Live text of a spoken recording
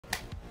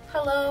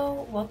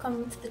Hello,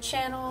 welcome to the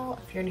channel.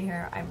 If you're new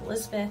here, I'm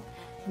Elizabeth.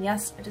 And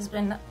yes, it has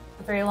been a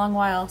very long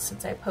while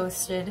since I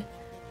posted.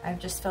 I've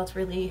just felt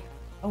really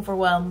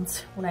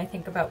overwhelmed when I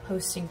think about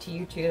posting to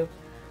YouTube.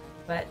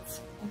 But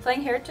I'm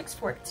playing Heretic's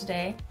Fork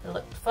today. It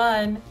looked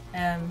fun,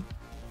 and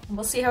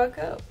we'll see how it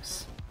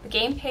goes. The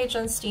game page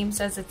on Steam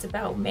says it's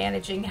about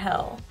managing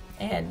hell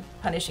and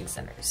punishing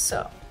sinners,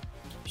 so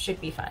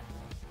should be fun.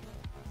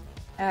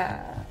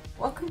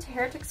 Welcome to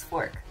Heretic's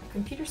Fork, a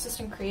computer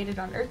system created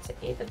on Earth to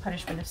aid the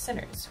punishment of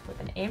sinners, with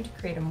an aim to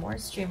create a more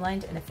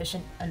streamlined and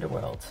efficient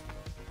underworld.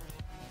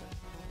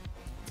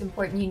 It's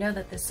important you know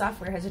that this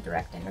software has a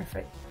direct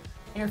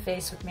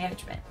interface with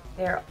management.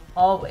 They are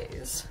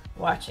always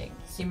watching,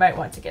 so you might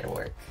want to get to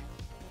work.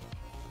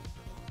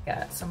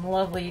 Got some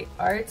lovely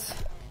art.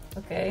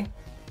 Okay.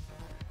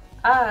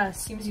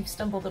 Seems you've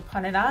stumbled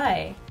upon an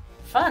eye.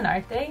 Fun,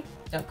 aren't they?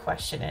 Don't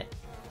question it.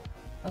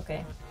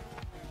 Okay.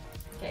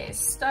 Okay,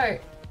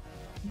 start.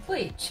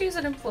 Employee. Choose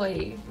an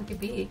employee. We could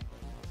be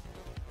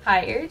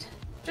hired.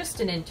 Just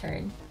an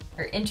intern.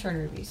 Or intern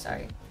review,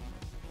 sorry.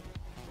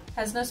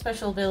 Has no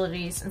special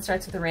abilities and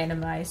starts with a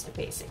randomized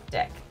basic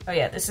deck. Oh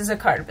yeah, this is a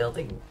card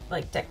building,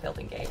 like deck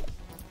building game.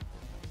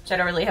 Which I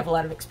don't really have a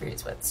lot of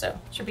experience with, so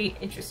it should be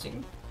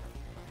interesting.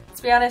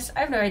 To be honest,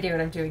 I have no idea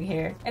what I'm doing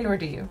here, and nor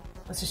do you.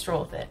 Let's just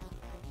roll with it.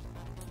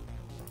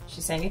 Did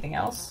she say anything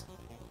else?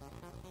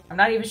 I'm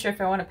not even sure if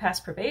I want to pass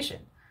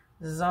probation.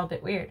 This is all a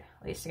bit weird.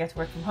 At least I get to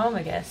work from home,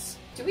 I guess.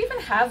 Do we even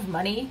have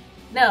money?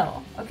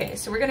 No. Okay,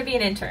 so we're gonna be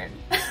an intern.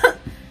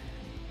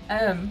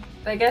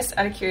 I guess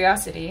out of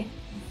curiosity,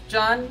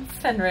 John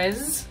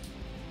Fenriz,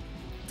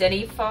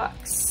 Denny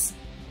Fox,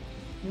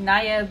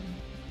 Naya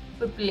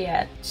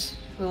Bubliet,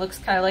 who looks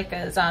kind of like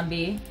a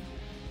zombie.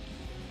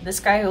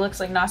 This guy who looks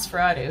like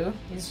Nosferatu,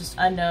 he's just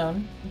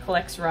unknown and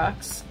collects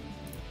rocks.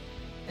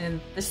 And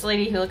this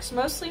lady who looks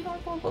mostly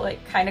normal, but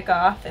like kind of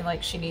goth and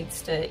like she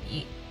needs to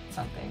eat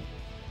something.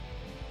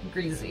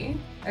 Greasy.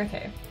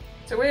 Okay,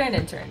 so we're an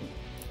intern.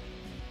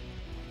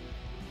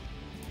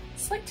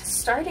 Select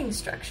starting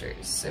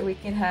structures so we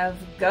can have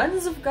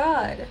Guns of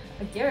God,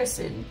 a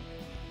garrison.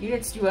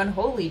 Units do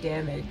unholy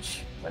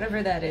damage,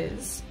 whatever that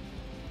is.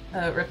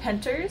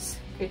 Repenters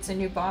creates a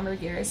new bomber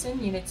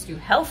garrison. Units do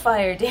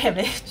hellfire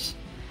damage.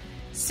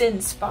 Sin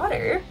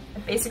Spotter, a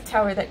basic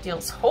tower that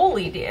deals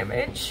holy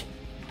damage.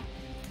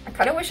 I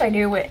kind of wish I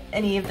knew what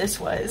any of this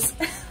was.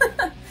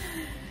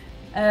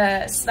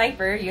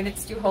 Sniper,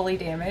 units do holy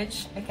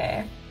damage.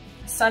 Okay.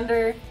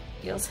 Sunder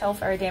deals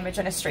hellfire damage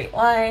in a straight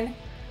line.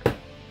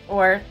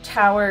 Or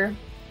Tower,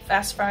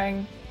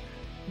 fast-firing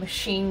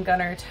machine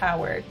gunner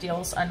tower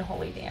deals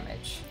unholy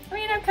damage. I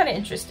mean, I'm kind of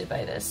interested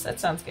by this. That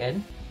sounds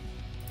good.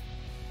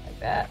 Like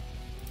that.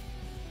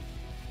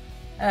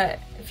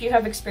 If you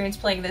have experience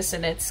playing this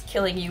and it's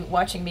killing you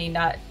watching me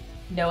not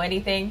know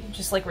anything,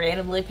 just like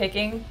randomly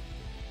picking,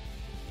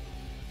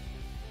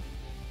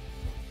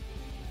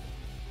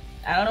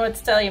 I don't know what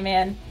to tell you,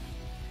 man.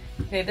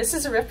 Okay, this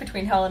is a rift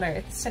between hell and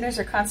earth. Sinners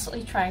are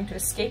constantly trying to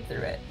escape through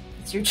it.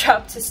 It's your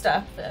job to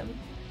stop them.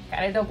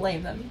 Kinda don't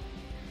blame them.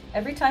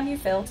 Every time you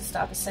fail to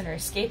stop a sinner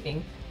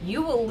escaping,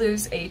 you will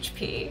lose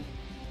HP.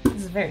 This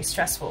is very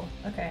stressful.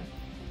 Okay.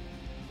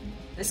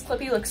 This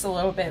Clippy looks a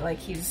little bit like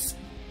he's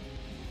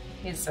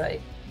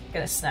like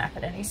gonna snap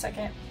at any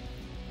second.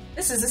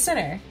 This is a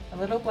sinner, a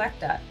little black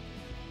dot.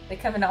 They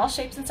come in all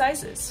shapes and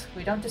sizes.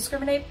 We don't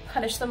discriminate,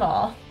 punish them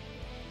all.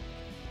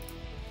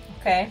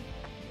 Okay.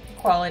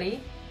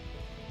 Equality.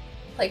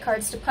 Play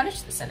cards to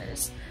punish the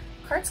sinners.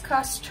 Cards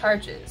cost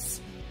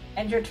charges.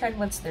 End your turn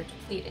once they're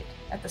depleted.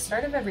 At the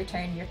start of every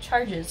turn, your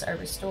charges are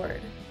restored.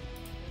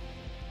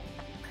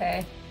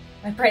 Okay.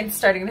 My brain's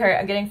starting to hurt.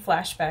 I'm getting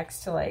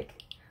flashbacks to, like,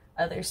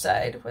 other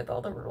side with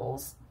all the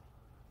rules.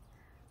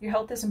 Your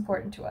health is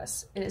important to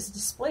us. It is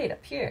displayed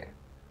up here.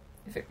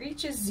 If it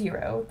reaches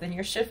 0, then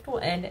your shift will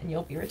end and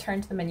you'll be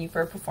returned to the menu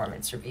for a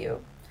performance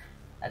review.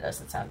 That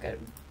doesn't sound good.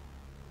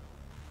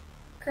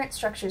 Current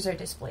structures are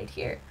displayed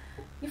here.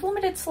 You've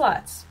limited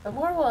slots, but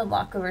more will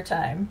unlock over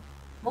time.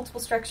 Multiple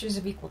structures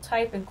of equal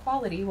type and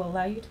quality will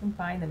allow you to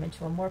combine them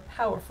into a more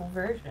powerful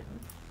version.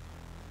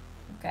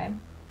 Okay.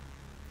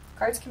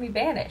 Cards can be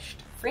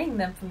banished, freeing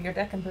them from your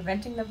deck and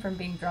preventing them from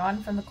being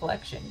drawn from the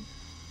collection.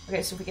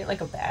 Okay, so if we get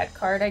like a bad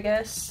card, I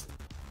guess,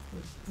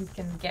 we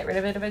can get rid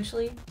of it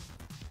eventually.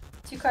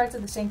 2 cards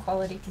of the same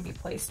quality can be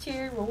placed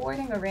here,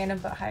 rewarding a random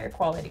but higher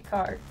quality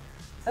card.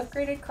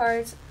 Upgraded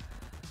cards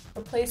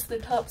replace the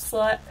top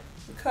slot.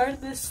 The card in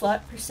this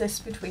slot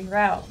persists between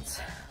rounds.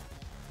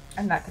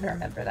 I'm not going to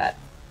remember that.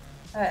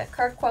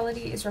 Card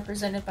quality is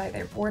represented by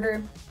their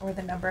border or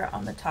the number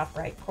on the top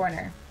right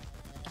corner.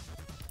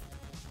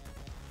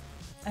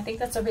 I think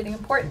that's everything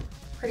important.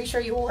 Pretty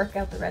sure you will work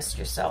out the rest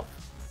yourself.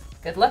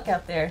 Good luck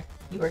out there.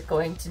 You are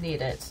going to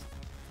need it.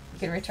 You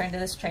can return to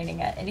this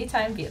training at any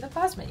time via the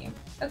pause menu.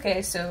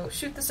 Okay, so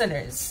shoot the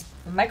sinners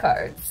with my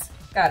cards.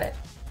 Got it.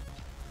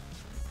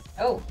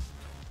 Oh.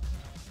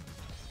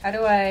 How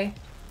do I...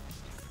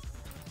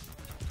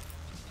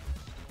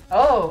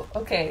 Oh,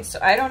 okay, so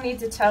I don't need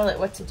to tell it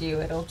what to do,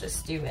 it'll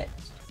just do it.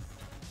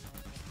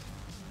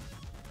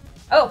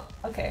 Oh,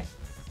 Okay.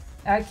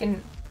 Now I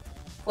can,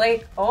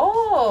 like,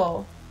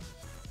 oh!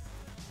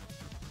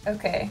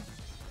 Okay.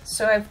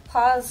 So I've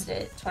paused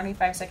it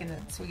 25 seconds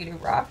in. So we can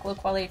do rock, low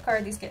quality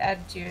card. These get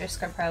added to your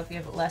discard pile if you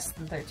have less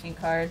than 13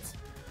 cards.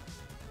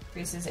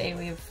 Increases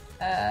AoE of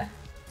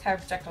tower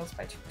projectiles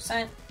by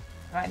 2%.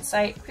 Divine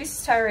Sight.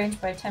 Increases tower range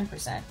by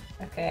 10%.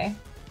 Okay.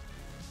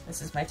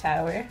 This is my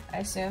tower, I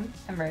assume.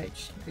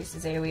 Emerge.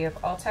 Increases AoE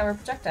of all tower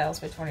projectiles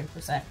by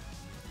 20%.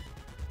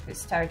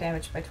 Increases tower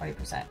damage by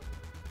 20%.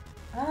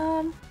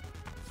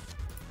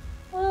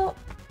 Well...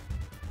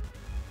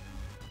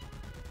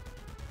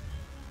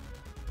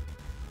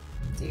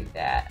 do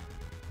that.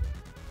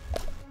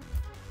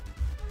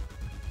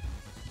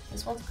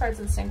 There's multiple cards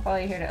of the same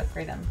quality here to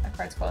upgrade them. A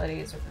card's quality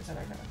is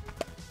represented.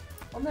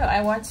 Well, no,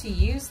 I want to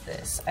use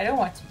this. I don't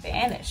want to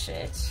banish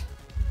it.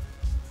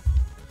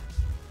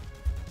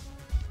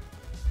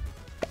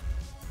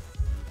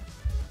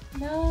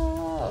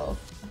 No.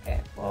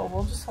 Okay, well,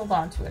 we'll just hold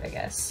on to it, I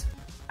guess.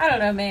 I don't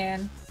know,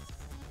 man.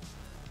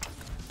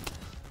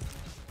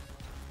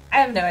 I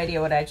have no idea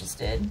what I just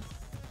did.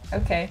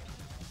 Okay.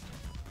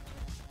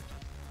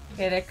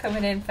 Okay, they're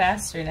coming in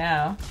faster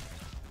now.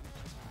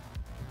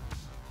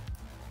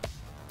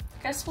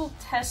 Guess we'll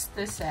test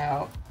this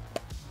out.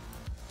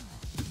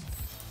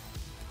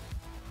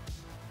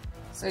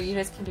 So you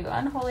guys can do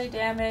unholy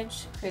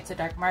damage, creates a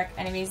dark mark.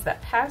 Enemies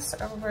that pass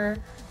over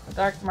the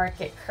dark mark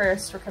get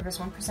cursed, recovers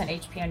 1%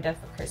 HP on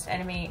death of cursed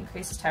enemy,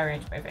 increases tower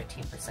range by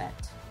 15%.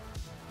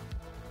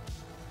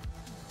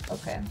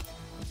 Okay,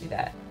 we'll do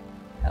that.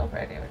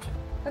 Hellfire damage.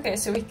 Okay,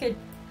 so we could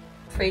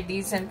trade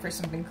these in for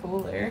something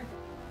cooler.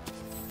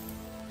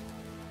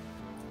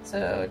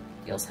 So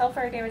deals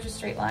hellfire damage a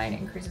straight line,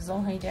 increases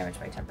only damage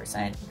by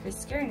 10%,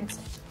 increases scariness.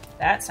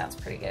 That sounds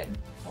pretty good.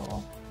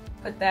 We'll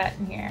put that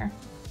in here.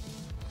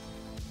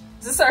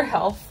 Is this our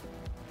health?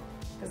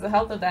 Because the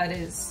health of that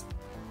is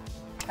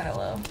kind of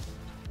low.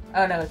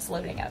 Oh no, it's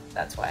loading up,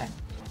 that's why.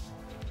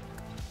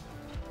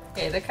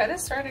 Okay, the cut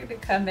is starting to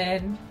come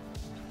in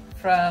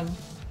from...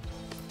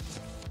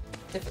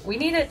 We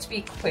need it to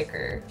be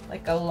quicker,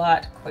 like a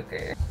lot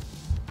quicker.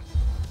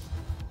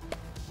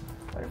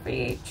 What if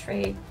we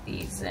trade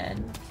these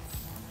in?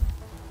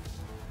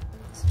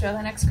 So draw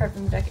the next card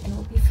from the deck and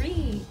we'll be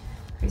free!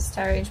 Increase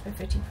tower range by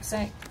 15%.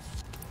 Okay,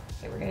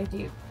 we're gonna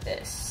do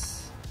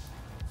this.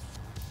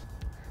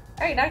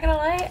 Alright, not gonna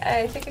lie,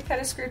 I think I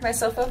kind of screwed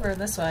myself over in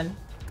this one.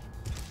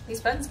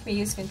 These buttons can be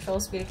used to control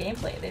speed of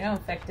gameplay. They don't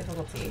affect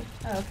difficulty.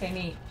 Oh, okay,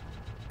 neat.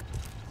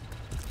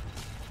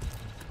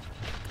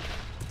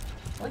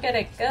 Look at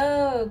it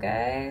go,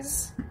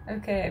 guys!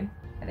 Okay,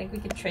 I think we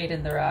can trade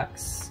in the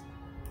rocks.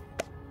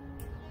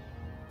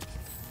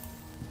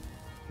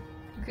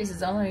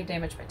 Increases unholy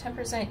damage by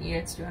 10%.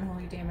 Units do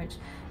unholy damage.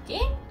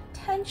 Gain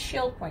 10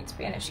 shield points.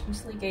 Banish.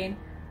 Instantly gain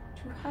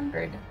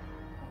 200.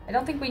 I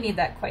don't think we need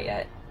that quite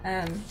yet.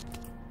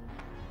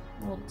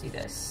 We'll do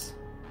this.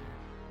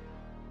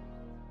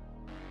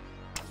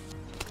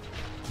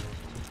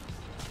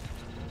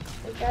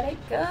 Look at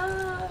it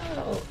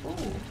go!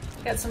 Ooh,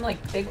 got some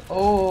like big.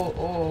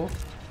 Oh,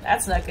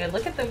 that's not good.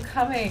 Look at them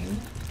coming.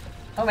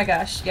 Oh my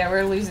gosh, yeah,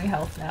 we're losing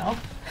health now.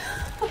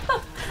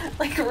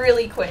 Like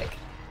really quick.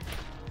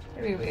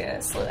 Maybe we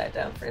gotta slow that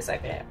down for a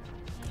second.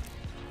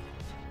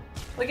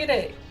 Look at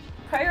it.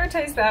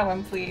 Prioritize that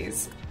one,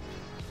 please.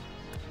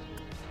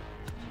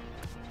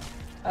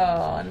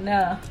 Oh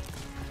no.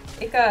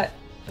 It got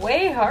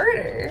way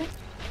harder.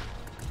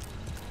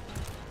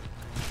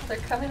 They're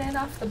coming in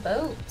off the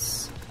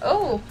boats.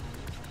 Oh!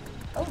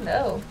 Oh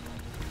no.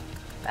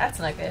 That's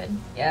not good.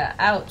 Yeah,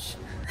 ouch.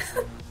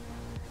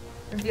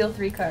 Reveal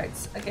 3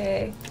 cards.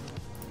 Okay.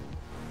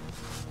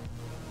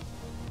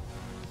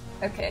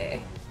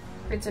 Okay.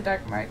 Creates a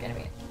dark mark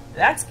enemy.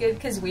 That's good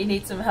because we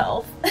need some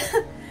health.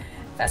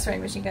 Fast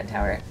range machine gun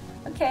tower.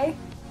 Okay.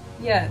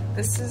 Yeah,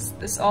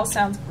 this all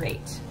sounds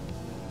great.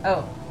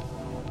 Oh.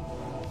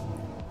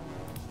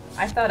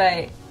 I thought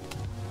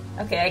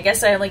okay, I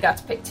guess I only got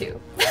to pick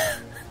 2.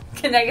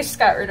 And I just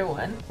got rid of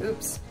 1.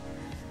 Oops.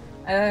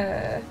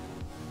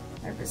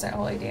 100%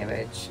 holy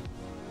damage.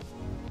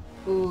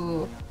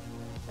 Ooh.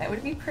 That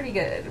would be pretty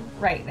good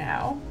right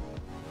now.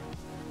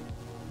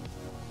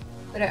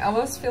 But I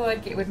almost feel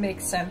like it would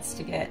make sense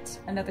to get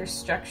another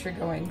structure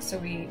going so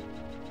we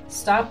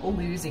stop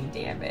losing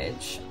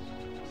damage.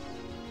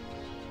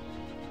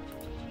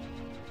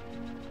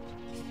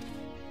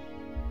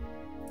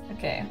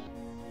 Okay.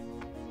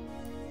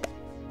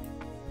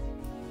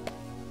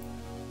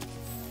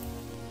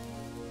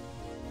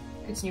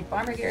 It's new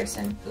bomber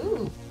garrison.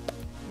 Ooh,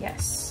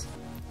 yes.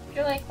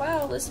 You're like,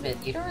 wow,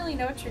 Elizabeth, you don't really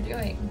know what you're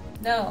doing.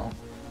 No,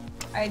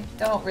 I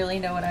don't really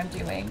know what I'm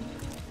doing.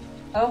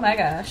 Oh my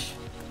gosh.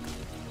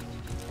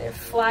 They're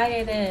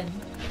flying in.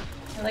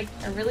 They're like,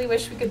 I really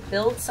wish we could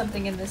build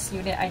something in this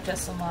unit I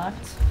just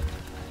unlocked.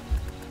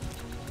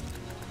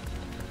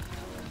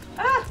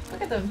 Ah,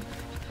 look at them.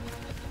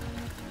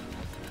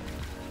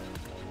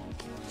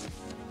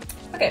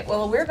 Okay,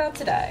 well, we're about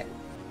to die.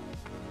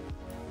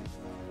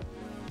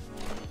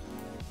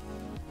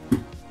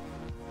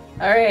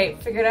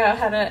 Alright, figured out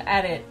how to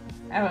add it.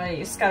 I don't know, you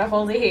just gotta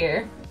hold it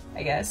here,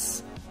 I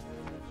guess.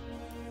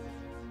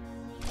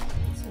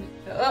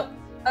 So,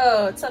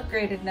 oh, it's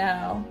upgraded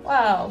now.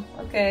 Wow,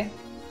 okay.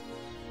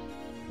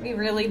 We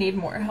really need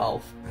more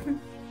health.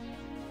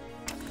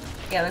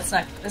 Yeah, that's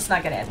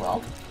not gonna end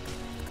well.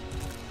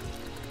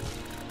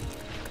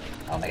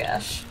 Oh my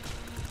gosh.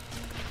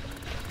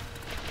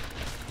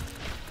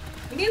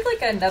 We need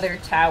like another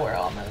tower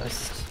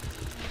almost.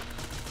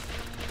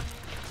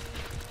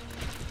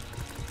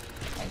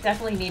 I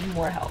definitely need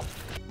more health.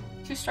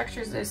 Two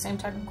structures of the same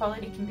type and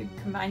quality can be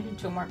combined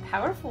into a more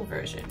powerful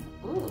version.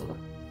 Ooh.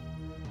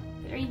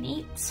 Very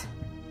neat.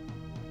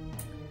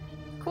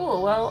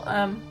 Cool, well,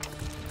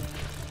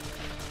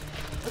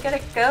 look at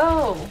it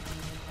go!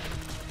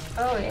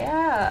 Oh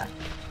yeah!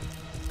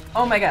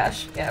 Oh my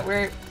gosh, yeah,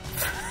 we're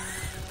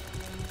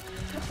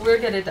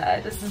gonna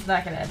die. This is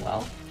not gonna end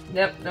well.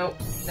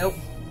 Nope.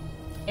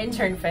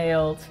 Intern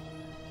failed.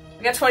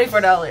 We got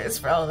 $24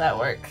 for all of that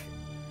work.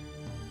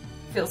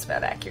 Feels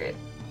about accurate,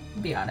 to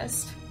be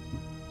honest.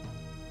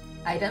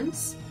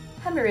 Items.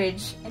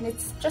 Hemorrhage, and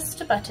it's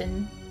just a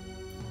button.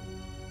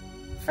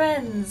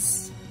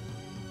 Friends.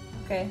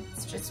 Okay,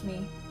 it's just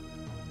me.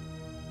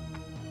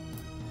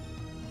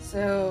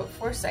 So,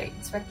 Foresight,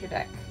 inspect your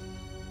deck.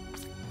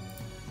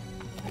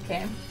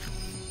 Okay.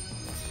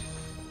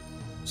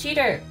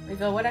 Cheater!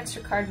 Reveal one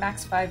extra card,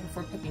 max 5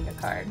 before picking a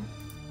card.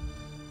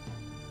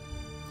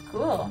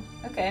 Cool,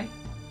 okay.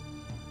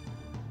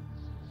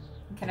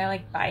 Can I,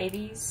 like, buy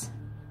these?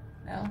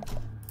 No?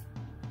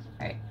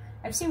 Alright.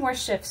 I've seen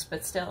worse shifts,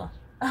 but still.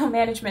 Oh,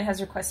 management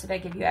has requested I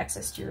give you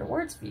access to your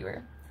rewards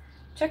viewer.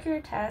 Check your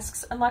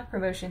tasks, unlock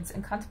promotions,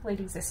 and contemplate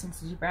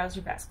existence as you browse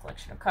your vast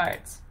collection of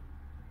cards.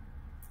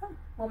 Oh,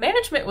 well,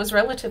 management was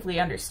relatively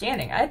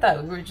understanding. I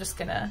thought we were just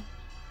gonna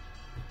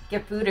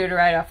get booted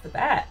right off the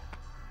bat.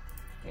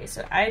 Okay,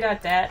 so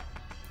I.dat.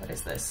 What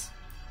is this?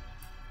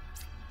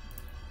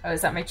 Oh,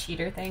 is that my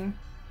cheater thing?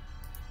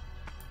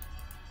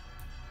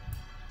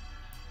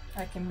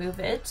 I can move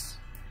it.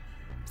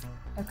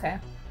 Okay.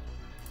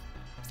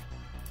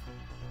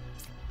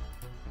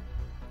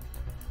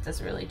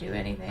 Doesn't really do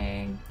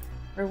anything.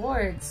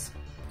 Rewards.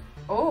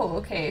 Oh,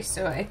 okay,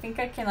 so I think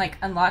I can like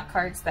unlock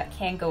cards that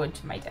can go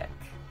into my deck.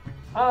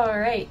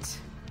 Alright.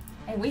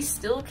 And we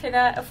still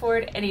cannot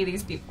afford any of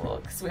these people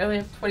because we only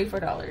have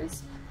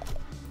 $24.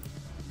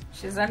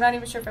 She says, I'm not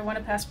even sure if I want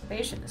to pass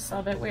probation. This is all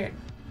a bit weird.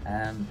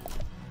 Do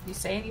you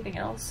say anything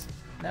else?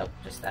 Nope,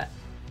 just that.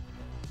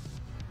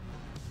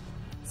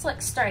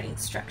 Select starting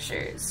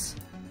structures.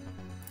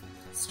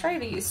 Let's try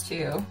these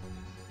two.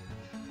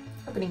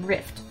 Opening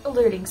rift,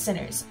 alerting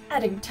sinners,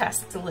 adding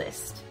tasks to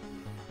list.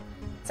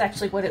 It's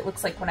actually what it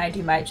looks like when I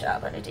do my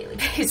job on a daily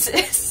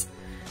basis.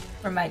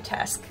 For my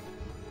tasks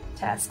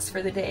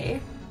for the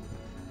day.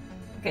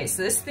 Okay,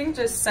 so this thing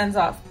just sends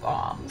off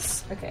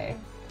bombs. Okay.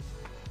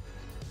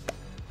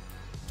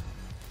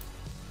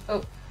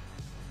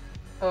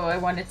 Oh, I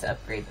wanted to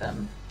upgrade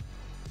them.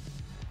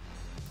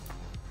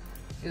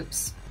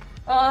 Oops.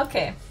 Oh,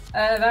 okay.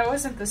 That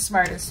wasn't the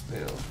smartest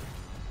move.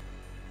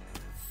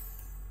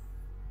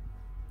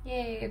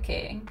 Yay,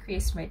 okay,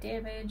 increased my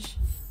damage.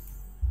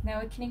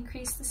 Now we can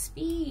increase the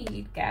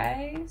speed,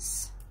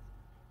 guys.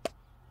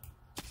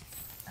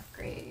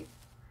 Upgrade.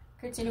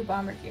 Creates a new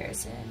bomber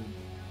garrison.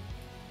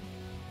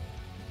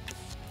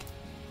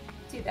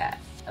 Do that.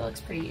 That looks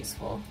pretty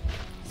useful.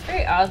 It's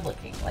very odd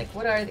looking. Like,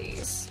 what are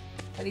these?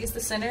 Are these the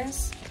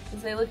sinners?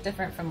 Because they look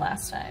different from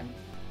last time.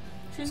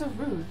 Choose a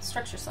rude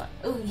structure slot.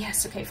 Oh,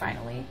 yes, okay,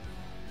 finally.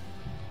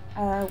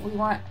 We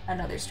want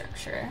another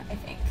structure, I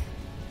think.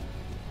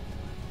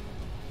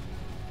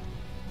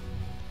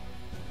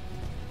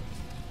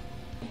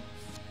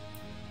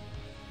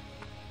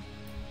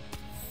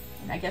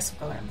 And I guess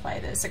we'll go and apply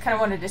this. I kind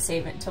of wanted to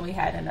save it until we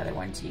had another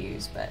one to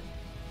use, but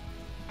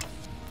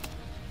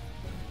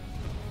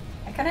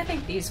I kind of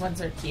think these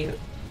ones are cute.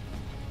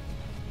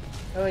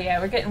 Oh yeah,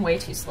 we're getting way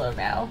too slow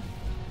now.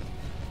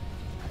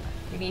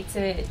 We need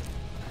to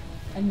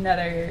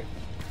another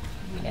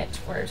unit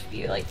for it to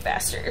be like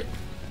faster.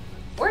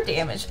 Or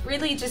damage.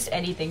 Really just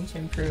anything to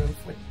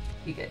improve would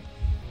be good.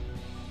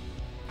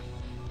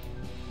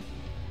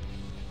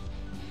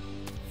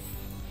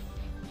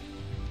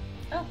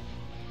 Oh.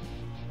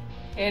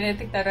 Okay, I didn't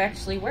think that would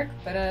actually work,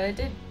 but it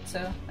did,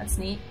 so that's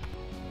neat.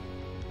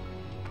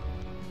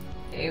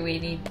 Okay, we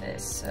need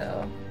this,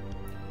 so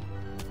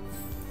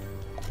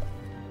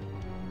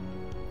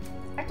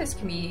Practice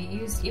can be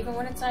used even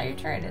when it's not your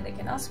turn, and they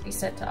can also be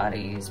set to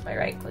auto-use by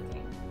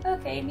right-clicking.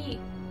 Okay, neat.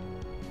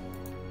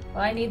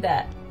 Well, I need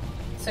that.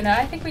 So now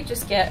I think we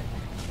just get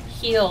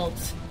healed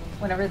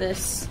whenever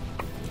this...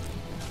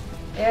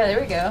 Yeah, there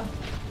we go.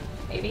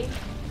 Maybe.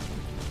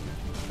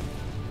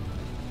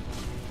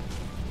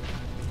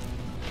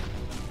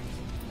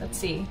 Let's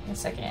see, in a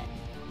second.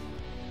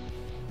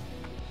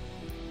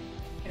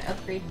 I'm gonna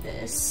upgrade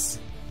this.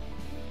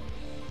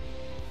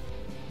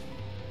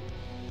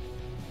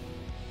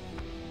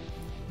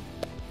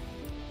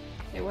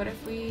 Okay, what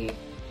if we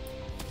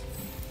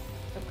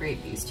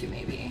upgrade these two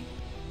maybe?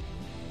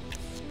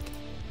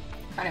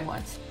 Kinda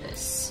want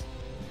this.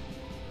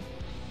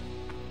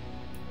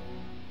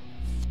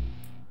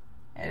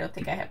 don't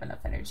think I have enough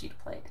energy to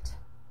play it.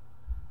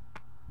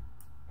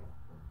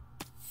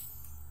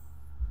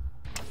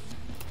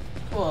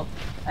 Cool.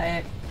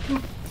 I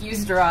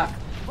used a rock.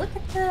 Look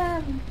at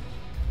them!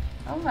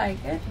 Oh my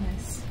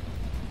goodness.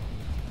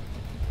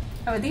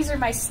 Oh, these are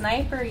my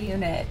sniper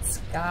units.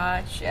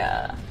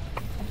 Gotcha.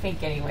 I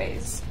think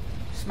anyways.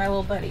 Just my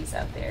little buddies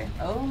out there.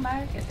 Oh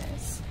my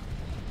goodness.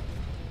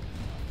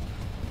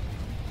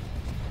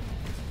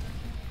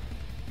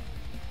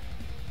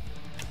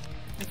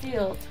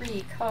 Reveal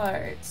 3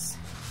 cards.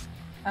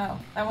 Oh,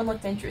 that one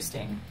looked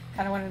interesting.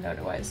 Kind of want to know what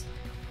it was.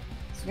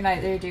 So you can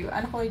either do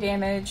unholy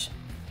damage,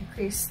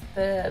 increase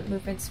the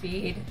movement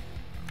speed.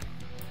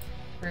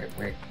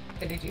 We're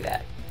gonna do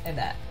that and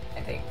that,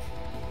 I think.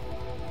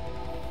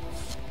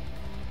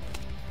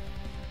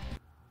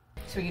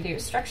 So we can do a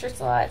structure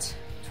slot,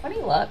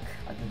 20 luck,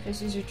 luck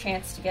increases your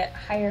chance to get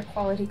higher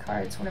quality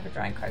cards whenever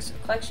drawing cards from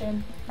the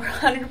collection, or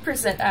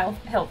 100%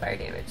 hellfire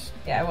damage.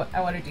 Yeah,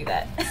 I want to do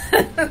that.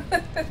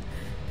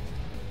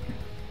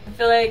 I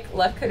feel like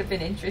luck could have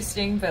been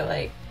interesting, but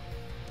like,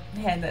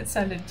 man, that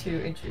sounded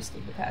too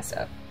interesting to pass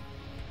up.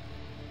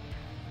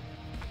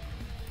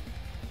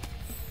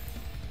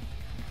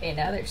 Okay,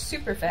 now they're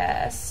super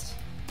fast,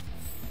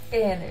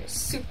 and they're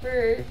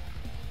super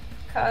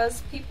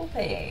cause people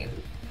pain.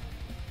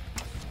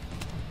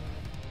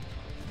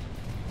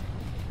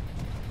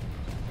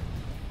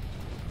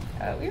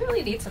 We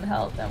really need some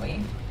help, don't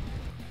we?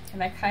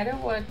 And I kind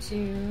of want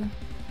to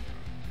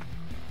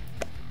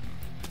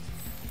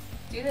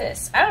do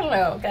this. I don't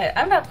know, guys.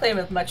 I'm not playing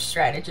with much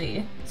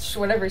strategy. It's just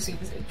whatever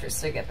seems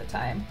interesting at the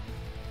time.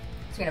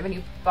 So we have a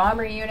new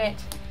bomber unit.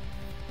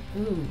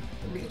 Ooh,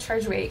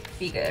 recharge rate,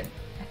 be good.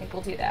 I think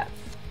we'll do that.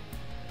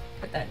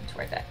 Put that into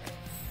our deck.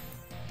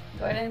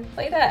 Go ahead and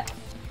play that.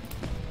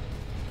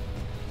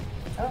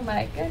 Oh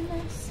my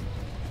goodness.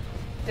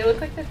 They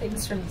look like the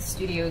things from the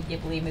Studio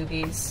Ghibli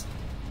movies.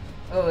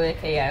 Oh,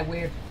 okay, yeah,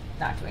 we're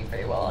not doing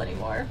very well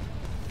anymore.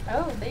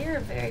 Oh, they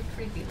are very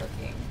creepy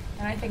looking.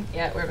 And I think,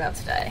 yeah, we're about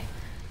to die.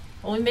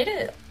 Well, we made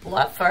it a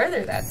lot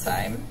farther that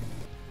time.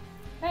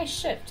 Nice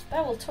shift.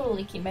 That will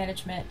totally keep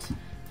management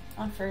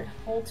on for a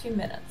whole 2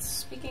 minutes.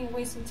 Speaking of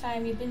wasting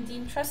time, you've been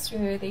deemed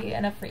trustworthy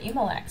enough for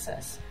email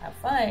access. Have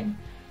fun.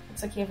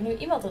 Looks like you have a new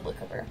email to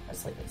look over.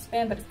 Most likely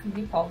spam, but it's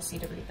company policy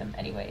to read them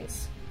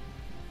anyways.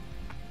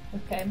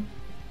 Okay.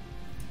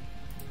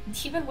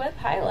 Demon Web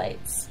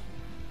Highlights.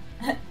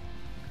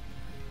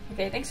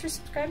 Okay, thanks for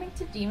subscribing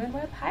to Demon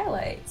Web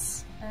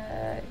Highlights.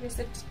 Here's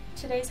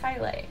today's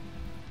highlight.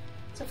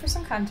 So for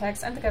some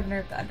context, I'm the governor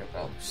of the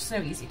underworld, which is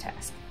no easy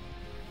task.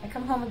 I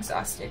come home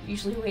exhausted,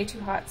 usually way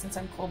too hot since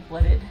I'm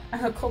cold-blooded.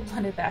 I'm a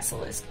cold-blooded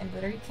basilisk and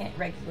literally can't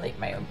regulate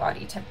my own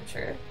body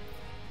temperature.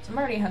 So I'm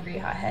already hungry,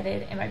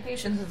 hot-headed, and my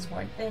patience is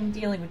worn thin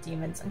dealing with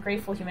demons,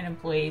 ungrateful human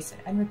employees,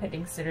 and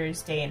unrepenting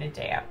sitters day in and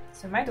day out.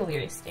 So in my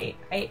delirious state,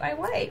 I ate my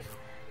wife.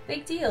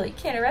 Big deal, you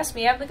can't arrest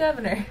me, I'm the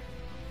governor.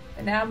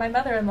 But now my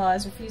mother-in-law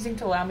is refusing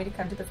to allow me to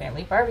come to the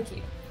family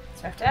barbecue.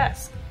 So I have to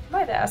ask, am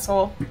I the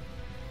asshole?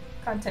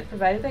 Content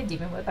provided by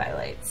Demon Web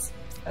Highlights.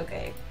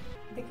 Okay.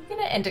 I think I'm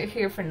gonna end it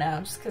here for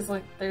now, just because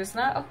like there's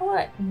not a whole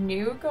lot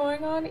new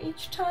going on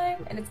each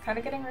time, and it's kind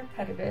of getting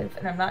repetitive,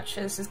 and I'm not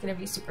sure this is gonna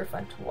be super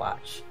fun to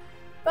watch.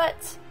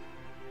 But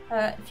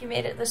if you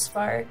made it this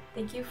far,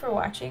 thank you for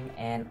watching,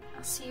 and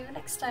I'll see you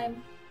next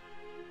time.